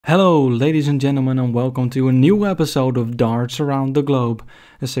Hello, ladies and gentlemen, and welcome to a new episode of Darts Around the Globe,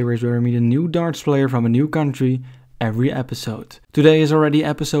 a series where we meet a new darts player from a new country every episode. Today is already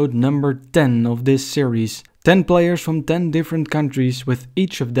episode number 10 of this series. 10 players from 10 different countries, with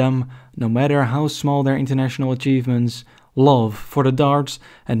each of them, no matter how small their international achievements, love for the darts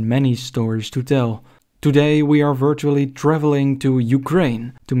and many stories to tell. Today we are virtually traveling to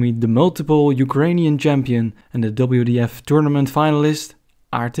Ukraine to meet the multiple Ukrainian champion and the WDF tournament finalist,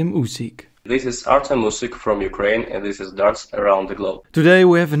 Artem Usyk. This is Artem Usyk from Ukraine, and this is Darts Around the Globe. Today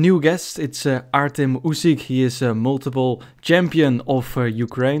we have a new guest. It's Artem Usyk. He is a multiple champion of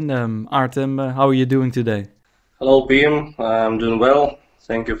Ukraine. Artem, how are you doing today? Hello, Pim. I'm doing well.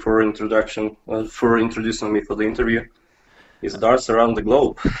 Thank you for introducing me for the interview. It's Darts Around the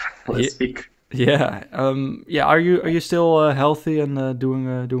Globe. Let's speak. Yeah. Are you still healthy and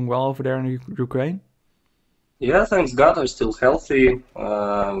doing well over there in Ukraine? Yeah, thanks God, I'm still healthy.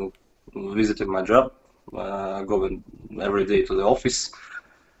 Visiting my job, going every day to the office.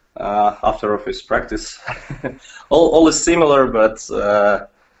 After office practice, all is similar, but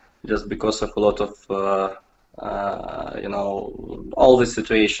just because of a lot of all the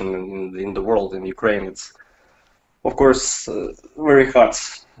situation in the world in Ukraine, it's of course very hard,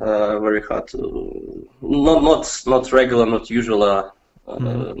 not regular, not usual,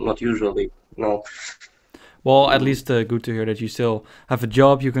 not usually, no. Well, at least good to hear that you still have a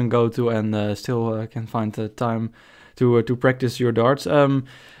job you can go to and still can find the time to practice your darts.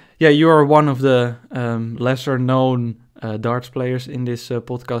 You are one of the lesser known darts players in this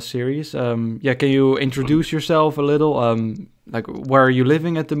podcast series. Can you introduce yourself a little? Like, where are you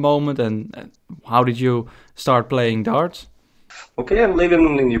living at the moment, and how did you start playing darts? Okay, I'm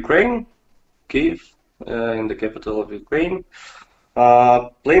living in Ukraine, Kyiv, in the capital of Ukraine.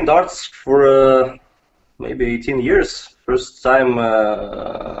 Playing darts for maybe 18 years. First time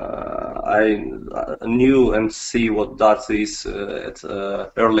I knew and see what darts is at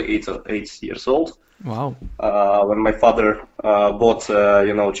early 8 years old. Wow. When my father bought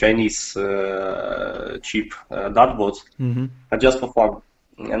Chinese cheap dartboard, just for fun,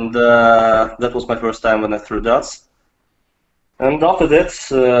 and that was my first time when I threw darts. And after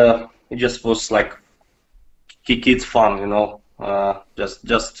that, it just was like kid fun, just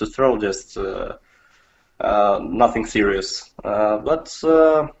to throw, nothing serious. But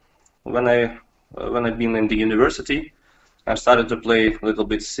when I've been in the university, I started to play a little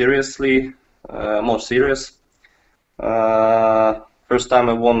bit seriously, more serious. First time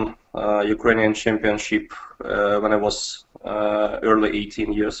I won Ukrainian championship when I was early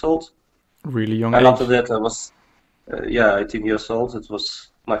 18 years old. Really young and age. After that I was 18 years old. It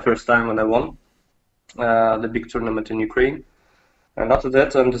was my first time when I won the big tournament in Ukraine. And after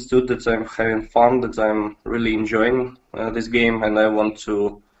that, I understood that I'm having fun, that I'm really enjoying this game, and I want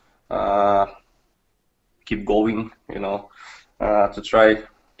to keep going, to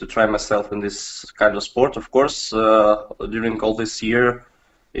try myself in this kind of sport. Of course, during all this year,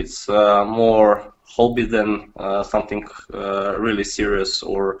 it's more hobby than something really serious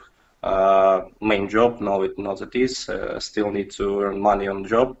or main job. No, it is. Still need to earn money on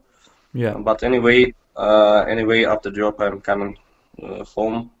job. Yeah. But anyway, after job, I'm coming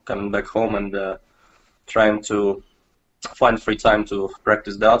back home and trying to find free time to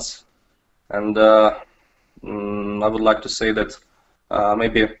practice darts. And I would like to say that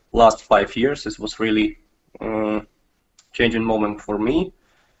maybe last 5 years it was really changing moment for me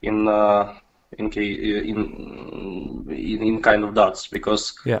in kind of darts,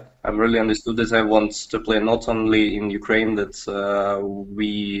 because I really understood that I want to play not only in Ukraine, that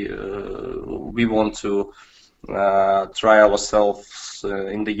we want to try ourselves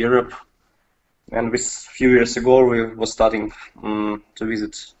in the Europe. And a few years ago we were starting to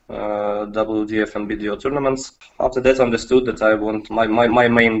visit WDF and BDO tournaments. After that I understood that I want my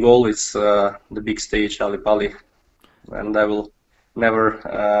main goal is the big stage, Ali Pali, and I will never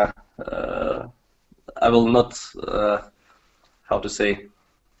I will not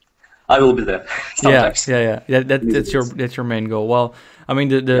I will be there sometimes. That's your main goal. Well, I mean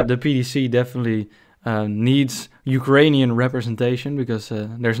the PDC definitely needs Ukrainian representation, because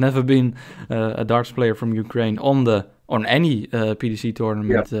there's never been a darts player from Ukraine on any PDC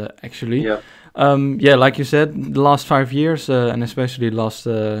tournament actually. Like you said, the last 5 years and especially last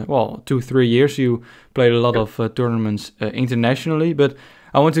 2-3 years, you played a lot of tournaments internationally. But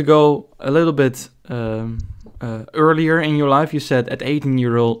I want to go a little bit earlier in your life. You said at 18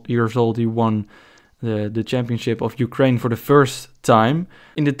 years old you won the championship of Ukraine for the first time.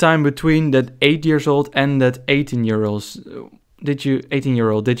 In the time between that 8 years old and that 18-year-old,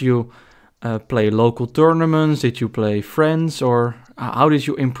 did you play local tournaments? Did you play friends, or how did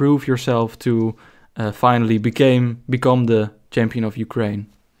you improve yourself to finally become the champion of Ukraine?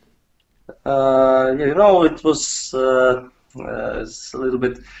 It was it's a little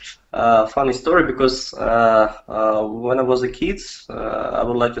bit funny story because when I was a kid, I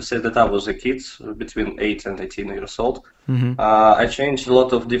would like to say that I was a kid between 8 and 18 years old. Hmm. I changed a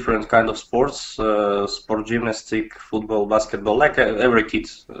lot of different kind of sports, sport, gymnastic, football, basketball, like every kid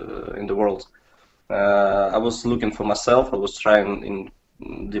in the world. I was looking for myself. I was trying in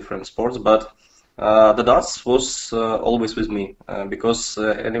different sports, but the darts was always with me because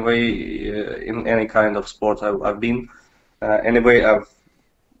anyway, in any kind of sport I've been, anyway,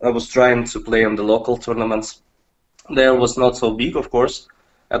 I was trying to play on the local tournaments. There was not so big, of course,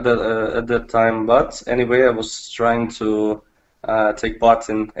 at that time, but anyway, I was trying to take part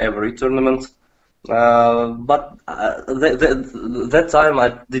in every tournament. But that time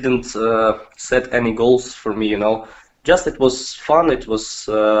I didn't set any goals for me, Just it was fun. It was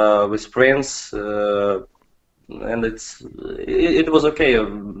with friends, and it was okay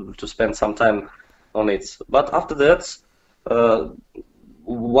to spend some time on it. But after that, at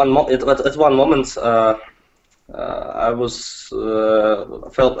one moment, I was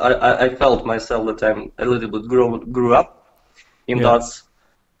felt I felt myself that I'm a little bit grew up in Yeah. darts.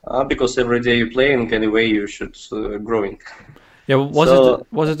 Because every day you playing, anyway, you should growing. Yeah, So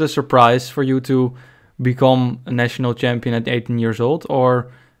was it a surprise for you to become a national champion at 18 years old, or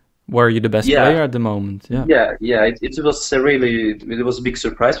were you the best yeah, player at the moment? Yeah. yeah. It was it was a big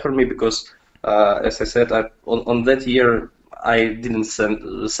surprise for me because, as I said, on that year I didn't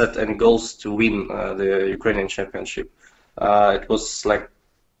set any goals to win the Ukrainian championship. It was like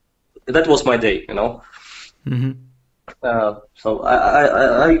that was my day. Hmm. So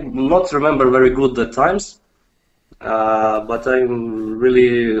I not remember very good the times. But I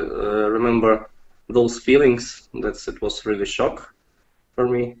really remember those feelings. That it was really shock for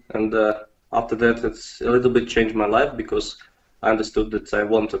me, and after that, it's a little bit changed my life because I understood that I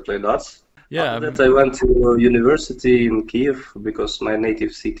want to play darts. Yeah. After that, I went to university in Kiev because my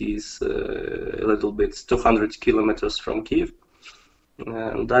native city is a little bit 200 kilometers from Kiev,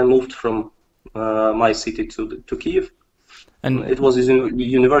 and I moved from my city to Kiev. And It was in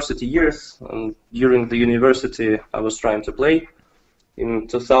university years, and during the university, I was trying to play. In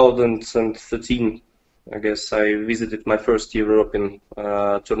 2013, I guess I visited my first European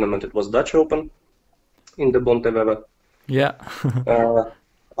tournament. It was Dutch Open in the Bonteveve. yeah. Uh,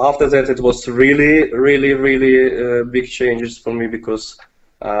 After that, it was really, really, really big changes for me because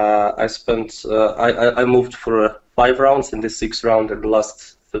I moved for 5 rounds. In the sixth round, and the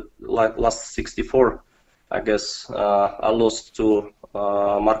last 64. I guess I lost to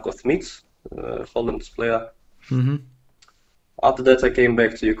Marko Smith, Holland's player. Hmm. After that, I came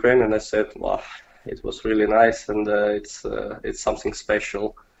back to Ukraine and I said, "Wow, it was really nice, and it's something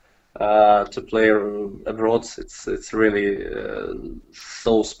special to play abroad. It's really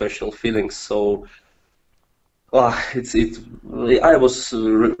so special feelings. So, it I was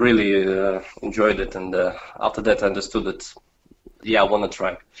really enjoyed it, and after that, I understood that." Yeah, I want to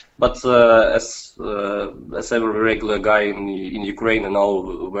try. But as every regular guy in Ukraine and all,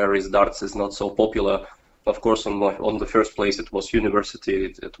 where is darts is not so popular. Of course, on the first place it was university.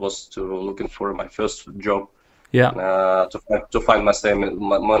 It was to looking for my first job, Yeah. to find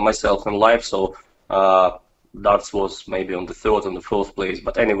myself in life. So darts was maybe on the third and the fourth place.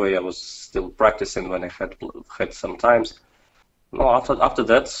 But anyway, I was still practicing when I had some times. No, after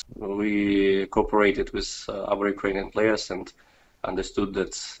that, we cooperated with our Ukrainian players and understood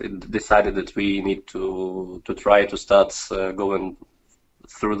that it decided that we need to try to start going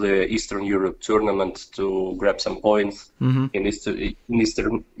through the Eastern Europe tournament to grab some points Hmm. in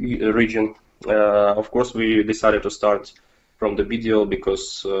Eastern region. Of course, we decided to start from the video because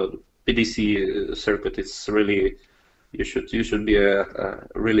PDC circuit is really you should be a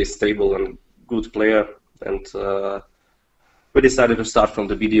really stable and good player, and we decided to start from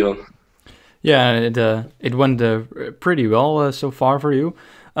the video. Yeah, it went pretty well so far for you.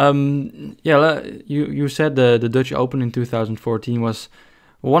 Yeah, you said the Dutch Open in 2014 was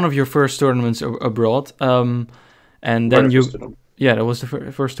one of your first tournaments abroad, and then you, yeah, that was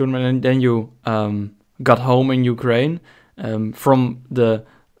the first tournament, and then you got home in Ukraine from the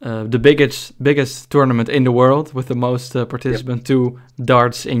biggest tournament in the world with the most participants to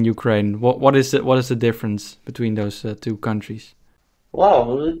darts in Ukraine. What is the difference between those two countries?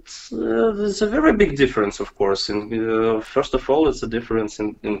 Wow, it's a very big difference, of course. First of all, it's a difference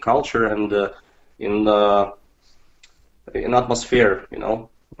in culture and in atmosphere,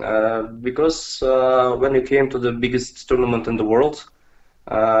 because when you came to the biggest tournament in the world,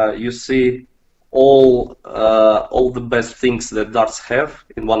 you see all the best things that darts have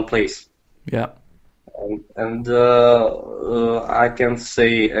in one place. Yeah. And I can't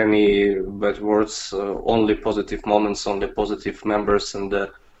say any bad words, only positive moments, only positive members, and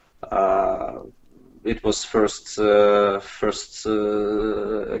it was first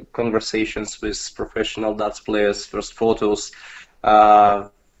conversations with professional darts players, first photos. Uh,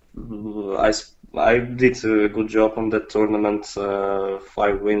 I did a good job on that tournament.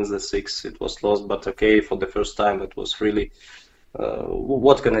 5 wins, the six it was lost, but okay, for the first time it was really.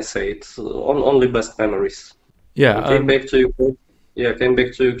 What can I say? It's only best memories. Yeah. And came back to Ukraine. Yeah, came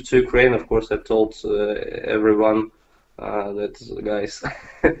back to Ukraine. Of course, I told everyone that guys,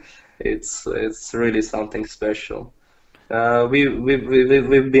 it's really something special. We've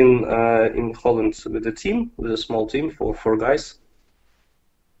been in Holland with a team, with a small team for 4 guys,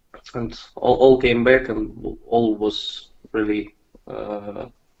 and all came back, and all was really,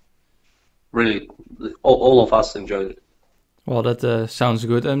 really, all of us enjoyed it. Well, that sounds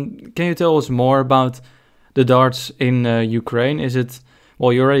good. And can you tell us more about the darts in Ukraine? Is it,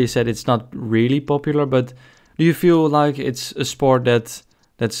 well, you already said it's not really popular, but do you feel like it's a sport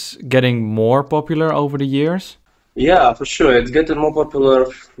that's getting more popular over the years? Yeah, for sure. It's getting more popular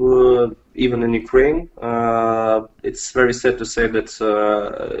even in Ukraine. It's very sad to say that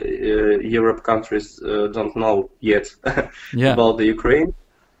Europe countries don't know yet Yeah. about the Ukraine.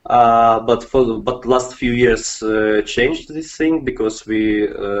 But last few years changed this thing because we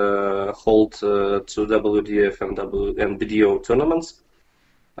hold two WDF and BDO tournaments.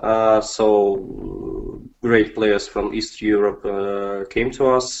 So great players from East Europe came to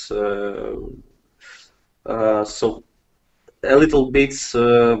us. So a little bit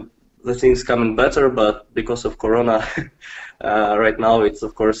the things coming better, but because of Corona, right now it's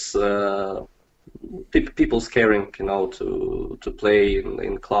of course people scaring, to play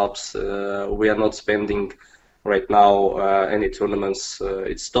in clubs. We are not spending right now any tournaments.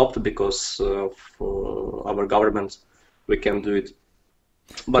 It stopped because of our government. We can do it.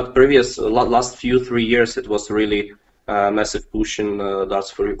 But last few 3 years, it was really massive push in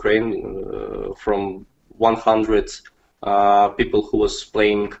darts for Ukraine from 100 people who was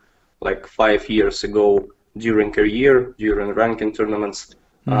playing like 5 years ago during career, during ranking tournaments.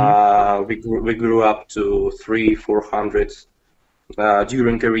 We grew up to 300-400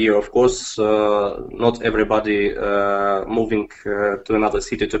 during career. Of course, not everybody moving to another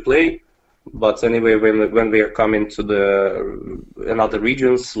city to play. But anyway, when we are coming to the another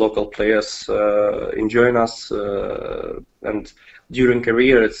regions, local players enjoying us, and during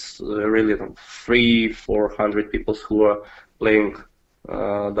career, it's really 300-400 people who are playing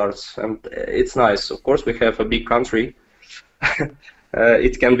darts, and it's nice. Of course, we have a big country.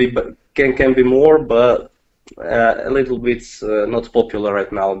 It can be more, but a little bit not popular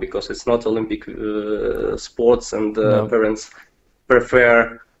right now because it's not Olympic sports, and No. parents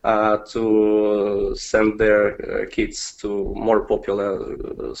prefer to send their kids to more popular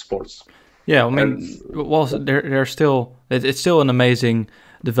sports. Yeah, I mean, And well, it's still an amazing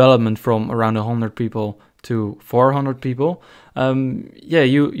development from around 100 people to 400 people. Yeah,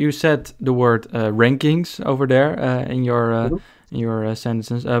 you said the word rankings over there in your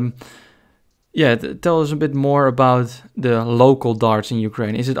sentences. Yeah, tell us a bit more about the local darts in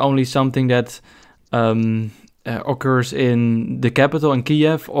Ukraine. Is it only something that occurs in the capital in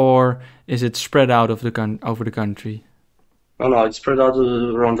Kiev, or is it spread out of over the country? no, it's spread out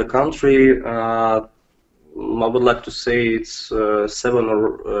around the country. I would like to say it's 7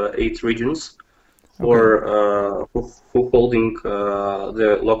 or 8 regions who holding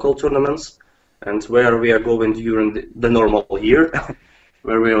the local tournaments, and where we are going during the normal year,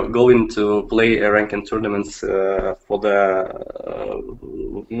 where we are going to play a ranking tournaments for the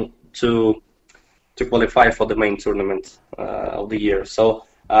to qualify for the main tournament of the year. So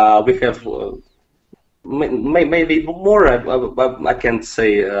we have maybe more. I can't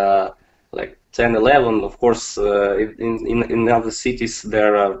say like 10, 11. Of course, in other cities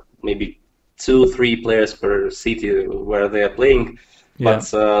there are maybe 2-3 players per city where they are playing. Yeah.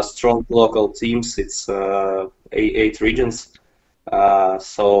 But strong local teams, it's 8 regions.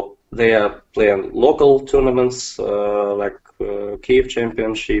 So they are playing local tournaments like Kiev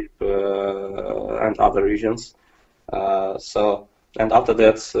Championship and other regions. And after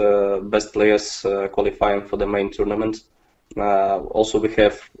that, best players qualifying for the main tournament. Also, we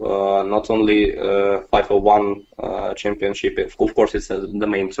have not only 501 championship. Of course, it's the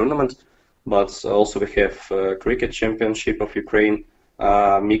main tournament, but also we have cricket championship of Ukraine,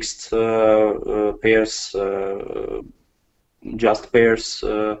 mixed pairs, just pairs,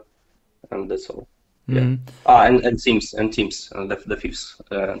 and that's all. Yeah. And teams, and the fifths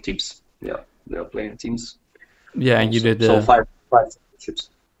teams. Yeah. They are playing teams. Yeah, and you Also. did. So five championships.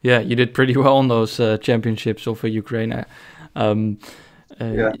 Yeah, you did pretty well on those championships of Ukraine.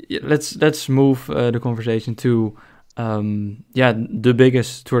 Yeah. Let's move the conversation to the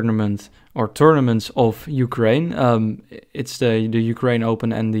biggest tournament or tournaments of Ukraine. It's the Ukraine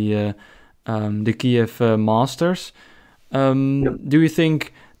Open and the Kiev Masters. Yep. Do you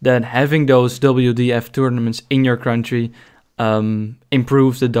think that having those WDF tournaments in your country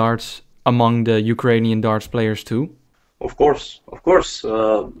improves the darts among the Ukrainian darts players too? Of course, of course.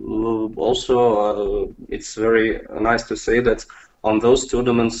 Also, it's very nice to say that on those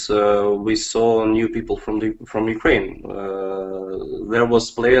tournaments we saw new people from Ukraine. There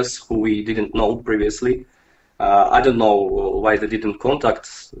was players who we didn't know previously. I don't know why they didn't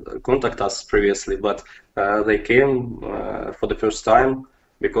contact us previously, but they came for the first time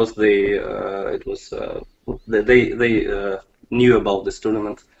because they knew about this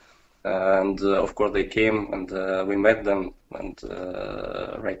tournament. And of course they came and we met them, and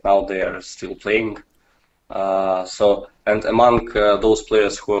right now they are still playing. And among those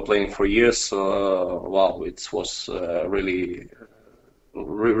players who are playing for years, wow, it was really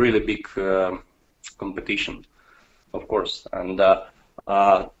big competition, of course. And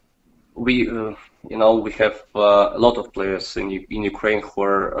we we have a lot of players in Ukraine who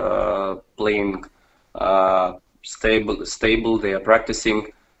are playing stable. They are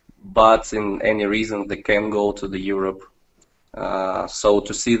practicing, but in any reason they can go to the Europe. So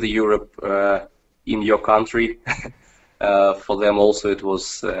to see the Europe in your country, for them also it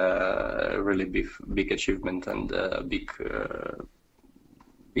was a really big achievement and a big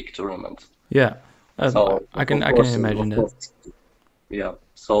tournament. Yeah, So I can imagine that. Yeah.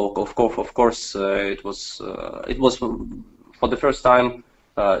 So of course, it was for the first time.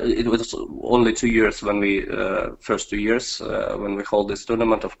 It was only 2 years when we first 2 years when we hold this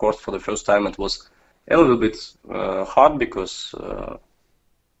tournament. Of course, for the first time it was a little bit hard because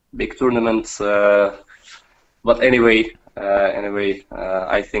big tournaments. But anyway,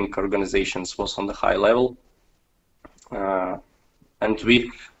 I think organizations was on the high level, and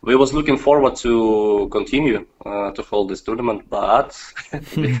we was looking forward to continue to hold this tournament, but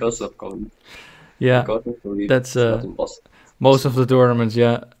because of COVID, Yeah, that's it's not impossible. most of the tournaments.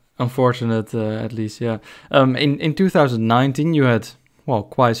 Yeah, unfortunate at least. Yeah. In 2019, you had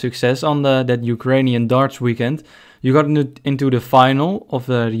quite success on that Ukrainian darts weekend. You got into the final of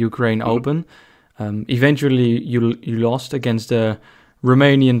the Ukraine Open. Eventually, you lost against the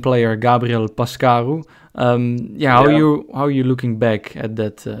Romanian player Gabriel Pascaru. How are you looking back at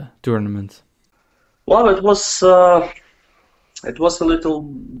that tournament? Well, it was a little.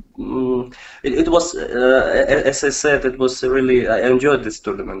 It was, as I said, it was really. I enjoyed this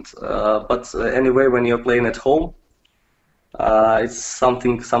tournament. But anyway, when you're playing at home, it's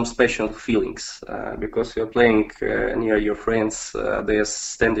some special feelings because you're playing near your friends. They are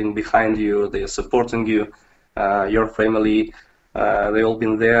standing behind you. They are supporting you. Your family. They all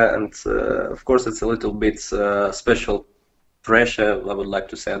been there, and of course, it's a little bit special pressure. I would like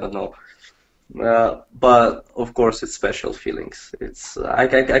to say. I don't know. But of course, it's special feelings. I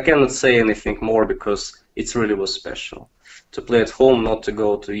cannot say anything more because it really was special to play at home, not to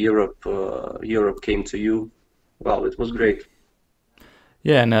go to Europe. Europe came to you. Well, it was great.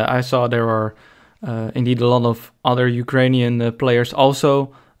 Yeah, and I saw there are indeed a lot of other Ukrainian players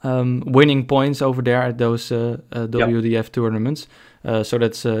also winning points over there at those WDF tournaments. So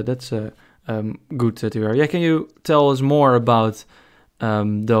that's good to hear. Yeah, can you tell us more about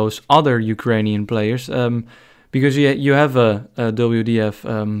those other Ukrainian players? Because you have a WDF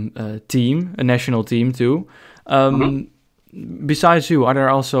team, a national team too. Besides you, are there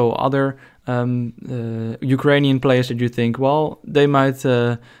also other Ukrainian players that you think, well, they might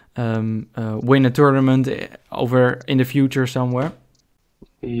win a tournament over in the future somewhere?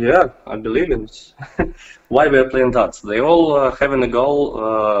 Yeah, I believe it. Why we're playing darts? They all having a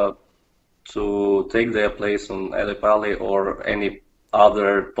goal to take their place on Ellipali or any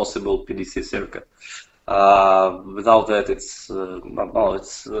other possible PDC circuit. Without that,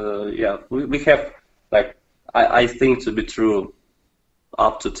 we have, like, I think to be true,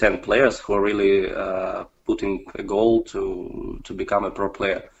 up to 10 players who are really putting a goal to become a pro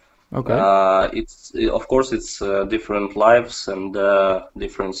player. Okay. Of course it's different lives and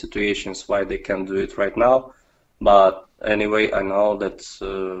different situations why they can do it right now. But anyway, I know that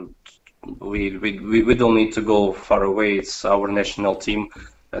we don't need to go far away. It's our national team.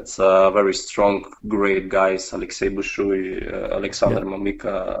 It's very strong, great guys. Alexei Bushuy, Alexander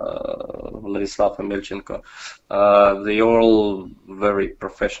Mamika, Vladislav Amelchenko. They are all very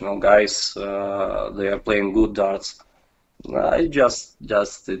professional guys. They are playing good darts.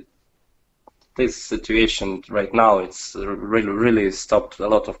 this situation right now, it's really stopped a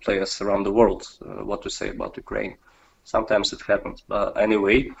lot of players around the world. What to say about Ukraine? Sometimes it happens, but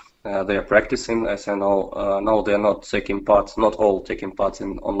anyway, they are practicing. As I know, now they are not taking part, not all taking part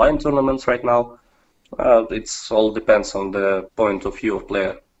in online tournaments right now. It's all depends on the point of view of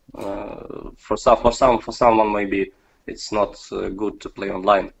player. For someone maybe it's not good to play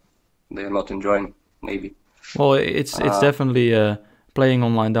online. They are not enjoying maybe. Well, it's definitely playing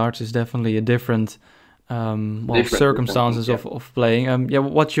online darts is definitely a different Different, circumstances yeah. of playing. Yeah,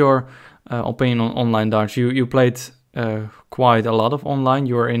 what's your opinion on online darts? You played quite a lot of online.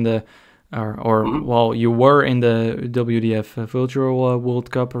 You were in the well, you were in the WDF Virtual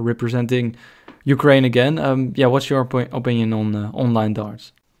World Cup representing Ukraine again. Yeah, what's your opinion on online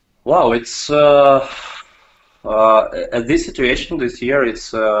darts? Wow, it's at this situation this year,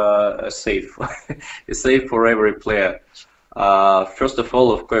 it's safe. It's safe for every player. First of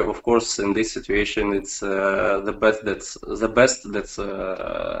all, of course, in this situation, it's the best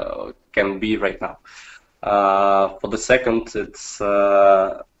that can be right now. For the second, it's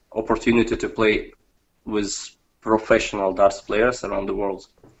opportunity to play with professional darts players around the world.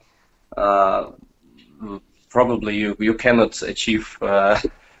 Probably you cannot achieve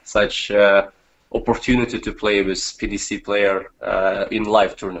such opportunity to play with PDC player in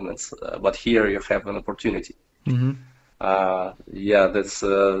live tournaments, but here you have an opportunity. Mm-hmm. Yeah, that's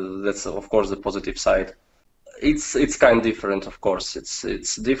of course the positive side. It's kind of different, of course.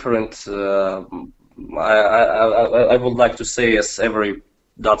 It's different. I would like to say, as every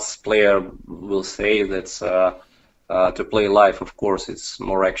darts player will say, that to play live, of course, it's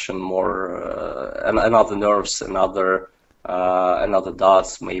more action, more another nerves, another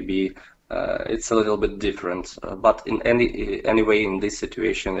darts maybe. It's a little bit different, but in anyway, in this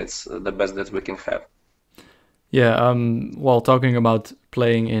situation, it's the best that we can have. Yeah, well, talking about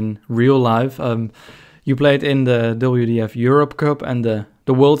playing in real life, you played in the WDF Europe Cup and the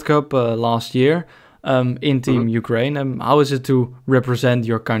World Cup last year in Team Ukraine. How is it to represent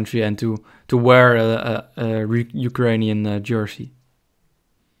your country and to wear a Ukrainian jersey?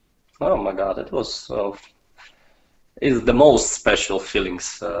 Oh my God, it was is the most special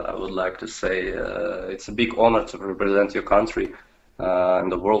feelings, I would like to say. It's a big honor to represent your country in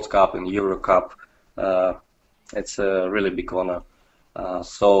the World Cup, in Euro Cup. It's a really big honor.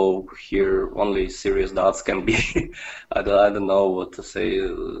 So here only serious darts can be. I don't know what to say.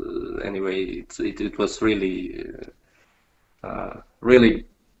 Anyway, it was really really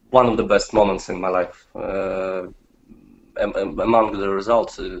one of the best moments in my life. Among the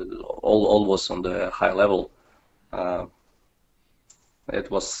results, all was on the high level. It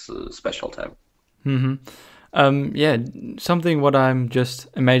was a special time. Mm-hmm. Yeah, something what I'm just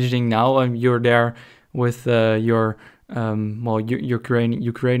imagining now. You're there with your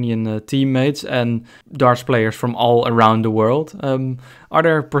Ukrainian teammates and darts players from all around the world. Are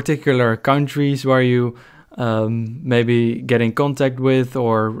there particular countries where you maybe get in contact with,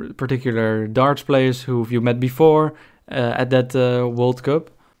 or particular darts players who you met before at that World Cup?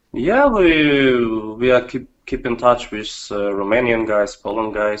 Yeah, we are keep in touch with Romanian guys,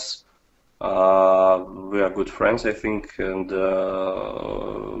 Poland guys. We are good friends, I think, and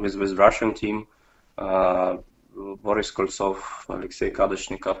with Russian team. Boris Koltsov, Alexei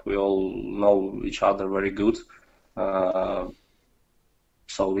Kadashnikov, we all know each other very good.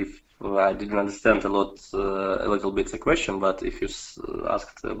 So if I didn't understand a little bit the question, but if you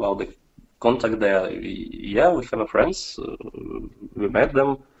asked about the contact there, yeah, we have friends. We met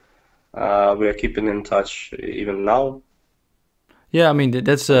them. We are keeping in touch even now. Yeah, I mean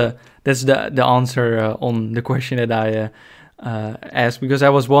that's the answer on the question that I asked, because I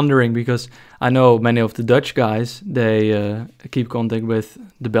was wondering, because I know many of the Dutch guys, they keep contact with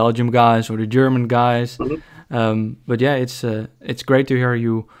the Belgium guys or the German guys. But yeah, it's great to hear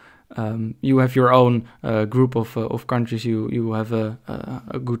you. You have your own group of countries you have a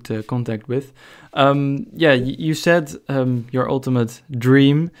good contact with. Yeah, you said your ultimate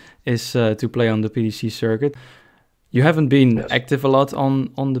dream is to play on the PDC circuit. You haven't been active a lot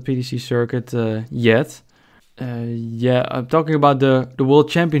on the PDC circuit yet. Yeah, I'm talking about the World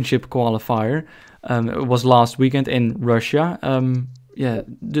Championship qualifier. It was last weekend in Russia. Yeah,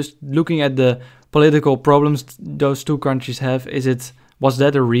 just looking at the political problems those two countries have, was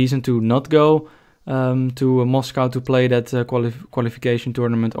that a reason to not go to Moscow to play that qualification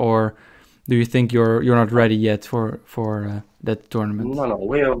tournament, or do you think you're not ready yet for that tournament? No,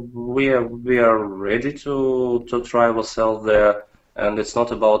 we are ready to try ourselves there, and it's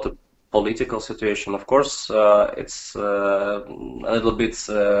not about the political situation. Of course, it's a little bit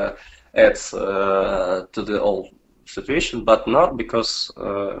adds to the all situation, but not because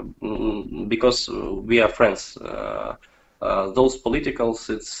we are friends. Those politicals,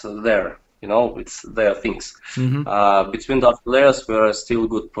 it's there, it's their things. Mm-hmm. Between the players, we are still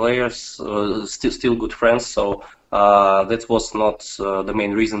good players, still good friends. So that was not the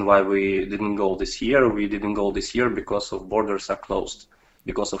main reason why we didn't go this year. We didn't go this year because of borders are closed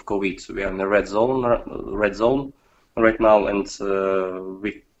because of COVID. We are in the red zone right now, and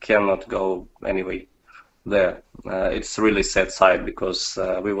we cannot go anyway there. It's really sad side because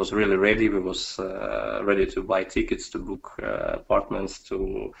we was really ready. We was ready to buy tickets, to book apartments,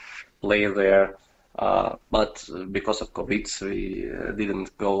 to play there. But because of COVID, we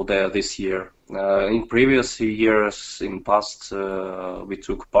didn't go there this year. In previous years, in past, we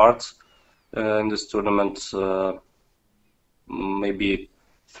took part in this tournament. Maybe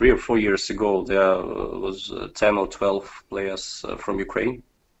 3 or 4 years ago, there was 10 or 12 players from Ukraine.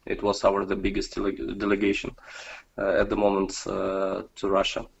 It was the biggest delegation at the moment to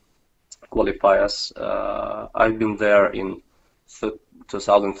Russia qualifiers. I've been there in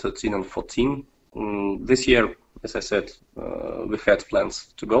 2013 and 14. This year, as I said, we had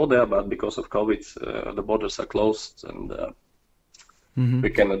plans to go there, but because of COVID, the borders are closed, and we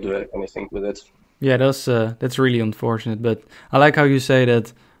cannot do anything with it. Yeah, that's really unfortunate. But I like how you say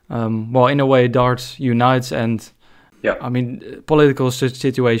that. Well, in a way, darts unites, and yeah, I mean, political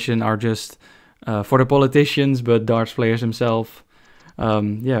situation are just for the politicians, but darts players themselves.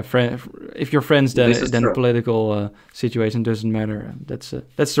 If you're friends, then true. Political situation doesn't matter. That's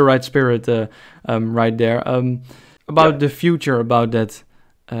the right spirit right there. About the future, about that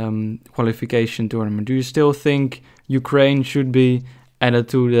qualification tournament, do you still think Ukraine should be added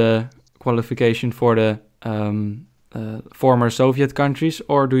to the qualification for the former Soviet countries,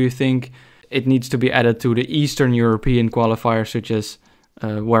 or do you think it needs to be added to the Eastern European qualifiers, such as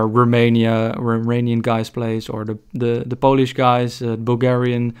where Romanian guys plays, or the Polish guys,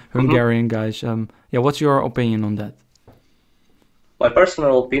 Bulgarian, Hungarian guys? What's your opinion on that? My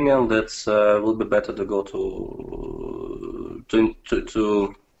personal opinion, that will be better to go to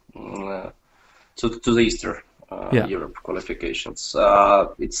the Eastern Europe qualifications.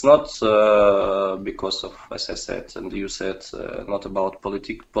 It's not because of, as I said, and you said, not about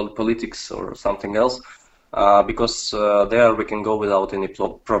politics or something else. Because there we can go without any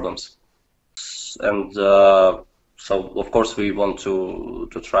problems, and so of course we want to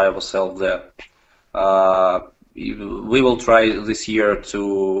try ourselves there. We will try this year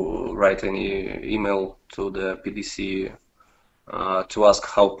to write any email to the PDC to ask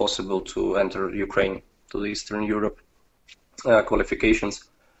how possible to enter Ukraine to the Eastern Europe qualifications,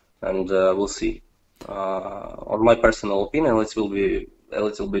 and we'll see. On my personal opinion, it will be a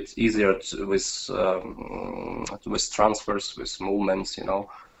little bit easier with transfers, with movements,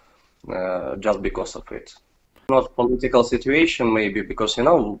 just because of it. Not political situation, maybe, because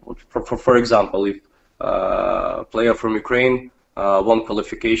for example, if a player from Ukraine won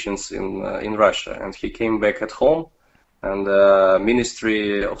qualifications in Russia and he came back at home, and the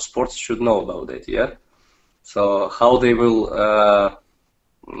Ministry of Sports should know about it, yeah. So how they will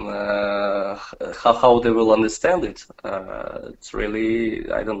how they will understand it, it's really,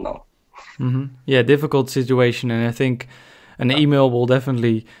 I don't know. Yeah, difficult situation, and I think an email will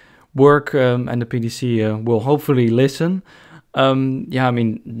definitely work, and the PDC will hopefully listen. I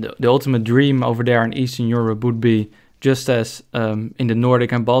mean, the ultimate dream over there in Eastern Europe would be just as in the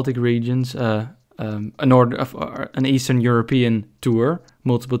Nordic and Baltic regions, an Eastern European tour,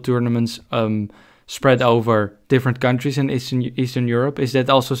 multiple tournaments spread over different countries in Eastern Europe. Is that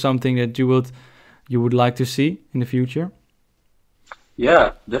also something that you would like to see in the future?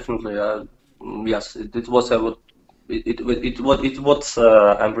 Yeah, definitely. Yes, it was what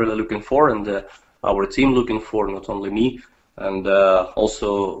I'm really looking for, and our team looking for, not only me. And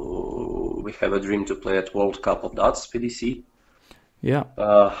also we have a dream to play at World Cup of Darts PDC. Yeah.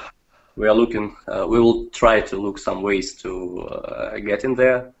 We are looking. We will try to look some ways to get in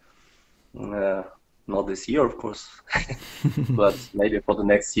there. Not this year, of course, but maybe for the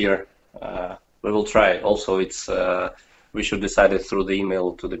next year we will try. Also, we should decide it through the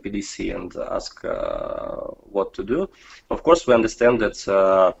email to the PDC and ask what to do. Of course, we understand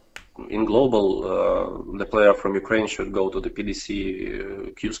that in global, the player from Ukraine should go to the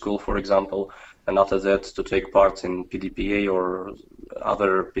PDC Q school, for example, and after that to take part in PDPA or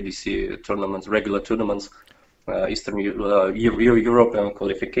other PDC tournaments, regular tournaments, Eastern European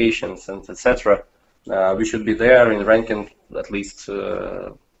qualifications, and etc. We should be there in ranking, at least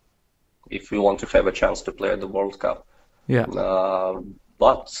if we want to have a chance to play at the World Cup. Yeah.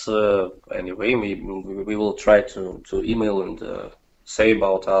 But anyway, we will try to email and say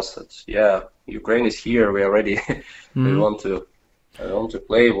about us that yeah, Ukraine is here, we are ready. we Mhm. want to we want to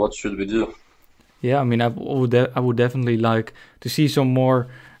play. What should we do? Yeah, I mean, I would definitely like to see some more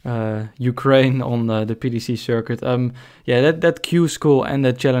Ukraine on the PDC circuit. Yeah, that Q School and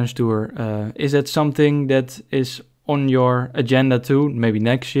that Challenge Tour, is that something that is on your agenda too? Maybe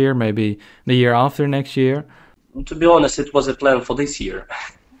next year, maybe the year after next year. To be honest, it was a plan for this year.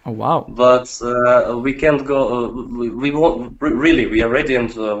 Oh wow. But we can't go. We want really. We are ready and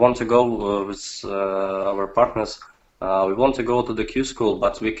want to go with our partners. We want to go to the Q school,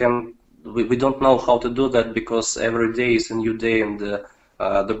 but we can. We don't know how to do that because every day is a new day and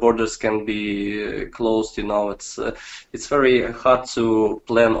the borders can be closed. You know, it's very hard to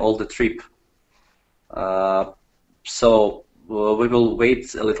plan all the trip. Uh, so we will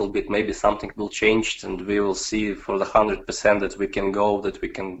wait a little bit. Maybe something will change, and we will see for the 100% that we can go. That we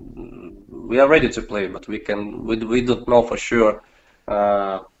can. We are ready to play, but we can. We don't know for sure.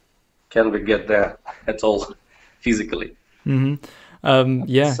 Can we get there at all physically? Hmm.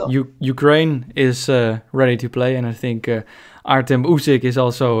 Yeah, So Ukraine is ready to play, and I think Artem Usyk is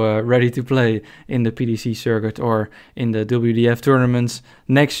also ready to play in the PDC circuit or in the WDF tournaments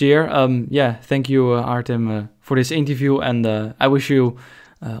next year. Yeah, thank you, Artem, for this interview, and I wish you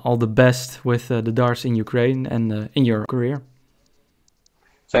all the best with the darts in Ukraine and in your career.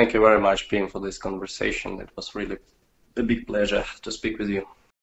 thank you very much, Pim, for this conversation. It was really a big pleasure to speak with you.